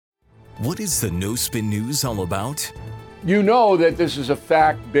What is the No Spin News all about? You know that this is a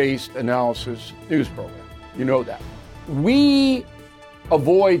fact-based analysis news program. You know that. We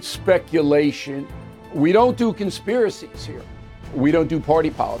avoid speculation. We don't do conspiracies here. We don't do party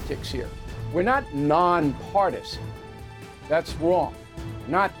politics here. We're not nonpartisan. That's wrong.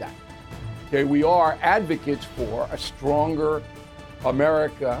 Not that. Okay, we are advocates for a stronger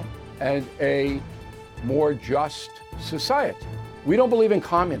America and a more just society. We don't believe in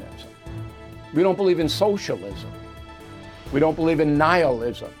communism. We don't believe in socialism. We don't believe in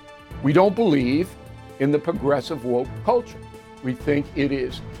nihilism. We don't believe in the progressive woke culture. We think it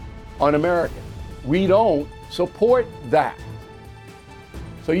is un-American. We don't support that.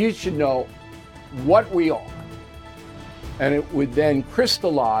 So you should know what we are, and it would then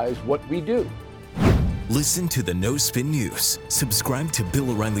crystallize what we do. Listen to the No Spin News. Subscribe to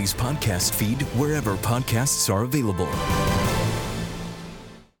Bill O'Reilly's podcast feed wherever podcasts are available.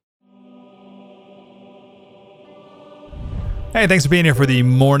 Hey, thanks for being here for the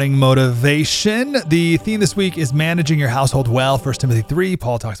morning motivation. The theme this week is managing your household well. 1 Timothy 3,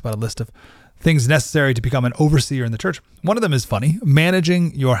 Paul talks about a list of things necessary to become an overseer in the church. One of them is funny,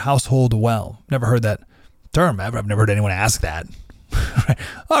 managing your household well. Never heard that term ever. I've never heard anyone ask that.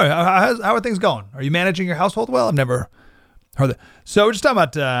 All right, how are things going? Are you managing your household well? I've never heard that. So we're just talking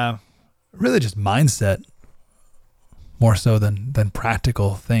about really just mindset more so than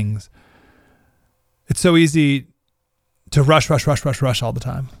practical things. It's so easy to rush all the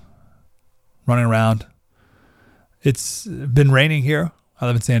time, running around. It's been raining here. I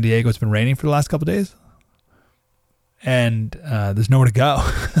live in San Diego. It's been raining for the last couple of days, and there's nowhere to go.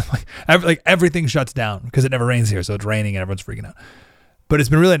 like everything shuts down because it never rains here, so it's raining and everyone's freaking out. But it's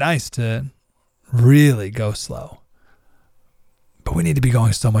been really nice to really go slow. But we need to be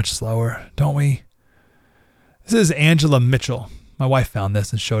going so much slower, don't we? This is Angela Mitchell. My wife found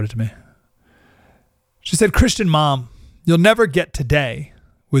this and showed it to me. She said, "Christian mom, you'll never get today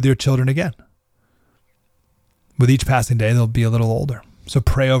with your children again. With each passing day, they'll be a little older. So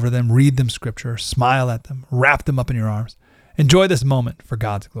pray over them, read them scripture, smile at them, wrap them up in your arms. Enjoy this moment for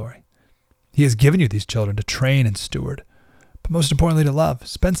God's glory. He has given you these children to train and steward, but most importantly to love.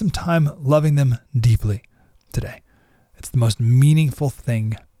 Spend some time loving them deeply today. It's the most meaningful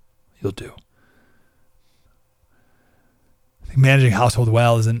thing you'll do." I think managing household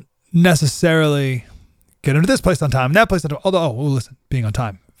well isn't necessarily get into this place on time and that place on time. Although, listen, being on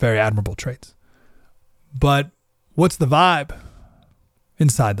time, very admirable traits. But what's the vibe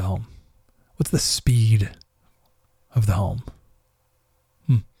inside the home? What's the speed of the home?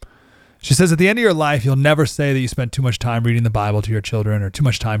 She says, at the end of your life, you'll never say that you spent too much time reading the Bible to your children or too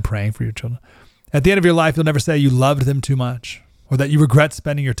much time praying for your children. At the end of your life, you'll never say you loved them too much or that you regret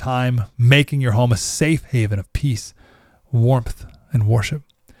spending your time making your home a safe haven of peace, warmth, and worship.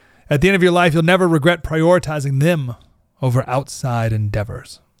 At the end of your life, you'll never regret prioritizing them over outside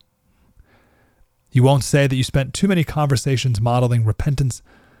endeavors. You won't say that you spent too many conversations modeling repentance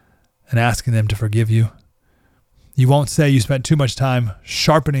and asking them to forgive you. You won't say you spent too much time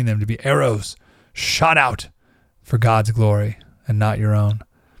sharpening them to be arrows shot out for God's glory and not your own.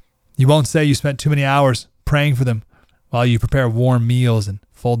 You won't say you spent too many hours praying for them while you prepare warm meals and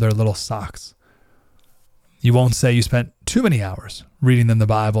fold their little socks. You won't say you spent too many hours reading them the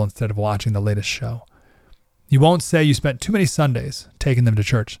Bible instead of watching the latest show. You won't say you spent too many Sundays taking them to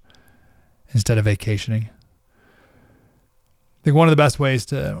church instead of vacationing. I think one of the best ways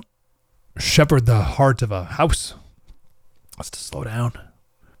to shepherd the heart of a house is to slow down.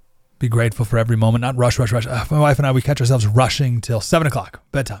 Be grateful for every moment, not rush. My wife and I, we catch ourselves rushing till 7 o'clock,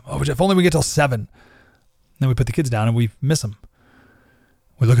 bedtime. Oh, if only we get till 7. Then we put the kids down and we miss them.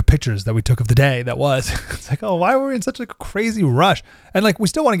 We look at pictures that we took of the day that was. It's like, oh, why were we in such a crazy rush? And we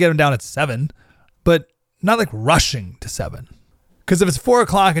still want to get them down at 7, but not rushing to 7. Because if it's 4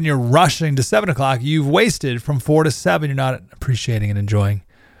 o'clock and you're rushing to 7 o'clock, you've wasted from 4 to 7. You're not appreciating and enjoying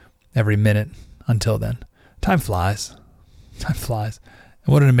every minute until then. Time flies.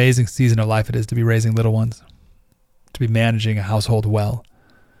 And what an amazing season of life it is to be raising little ones, to be managing a household well.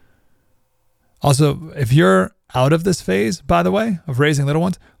 Also, if you're out of this phase, by the way, of raising little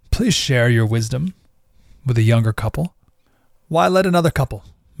ones, please share your wisdom with a younger couple. Why let another couple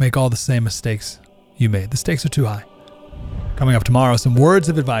make all the same mistakes you made? The stakes are too high. Coming up tomorrow, some words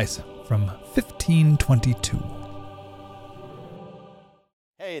of advice from 1522.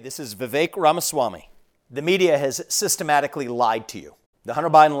 Hey, this is Vivek Ramaswamy. The media has systematically lied to you. The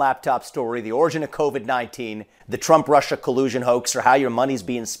Hunter Biden laptop story, the origin of COVID-19, the Trump-Russia collusion hoax, or how your money's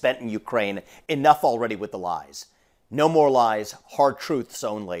being spent in Ukraine. Enough already with the lies. No more lies, hard truths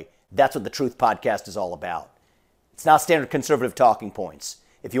only. That's what the Truth Podcast is all about. It's not standard conservative talking points.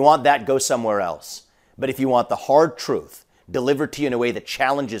 If you want that, go somewhere else. But if you want the hard truth delivered to you in a way that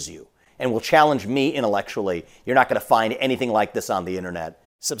challenges you and will challenge me intellectually, you're not going to find anything like this on the internet.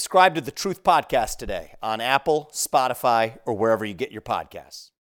 Subscribe to the Truth Podcast today on Apple, Spotify, or wherever you get your podcasts.